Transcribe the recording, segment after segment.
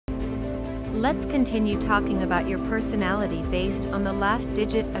Let's continue talking about your personality based on the last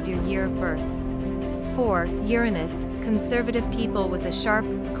digit of your year of birth. 4. Uranus, conservative people with a sharp,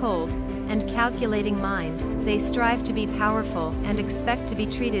 cold, and calculating mind. They strive to be powerful and expect to be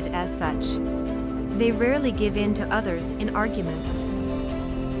treated as such. They rarely give in to others in arguments.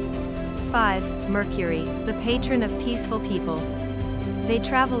 5. Mercury, the patron of peaceful people. They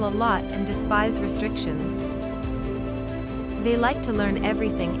travel a lot and despise restrictions. They like to learn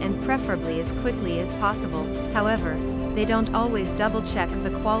everything and preferably as quickly as possible. However, they don't always double-check the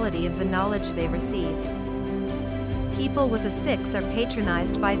quality of the knowledge they receive. People with a 6 are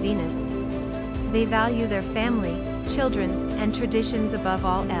patronized by Venus. They value their family, children, and traditions above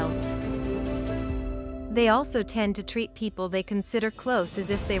all else. They also tend to treat people they consider close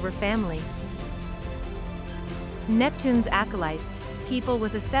as if they were family. Neptune's acolytes, people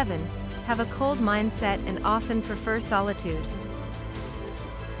with a 7, have a cold mindset and often prefer solitude.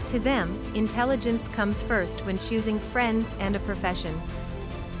 To them, intelligence comes first when choosing friends and a profession.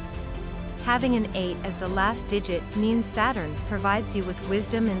 Having an 8 as the last digit means Saturn provides you with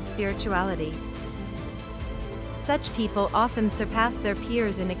wisdom and spirituality. Such people often surpass their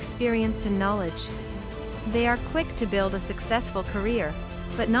peers in experience and knowledge. They are quick to build a successful career,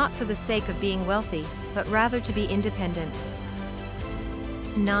 but not for the sake of being wealthy, but rather to be independent.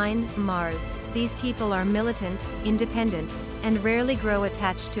 9. Mars. These people are militant, independent, and rarely grow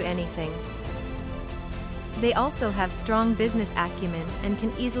attached to anything. They also have strong business acumen and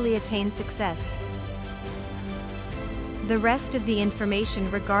can easily attain success. The rest of the information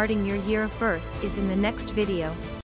regarding your year of birth is in the next video.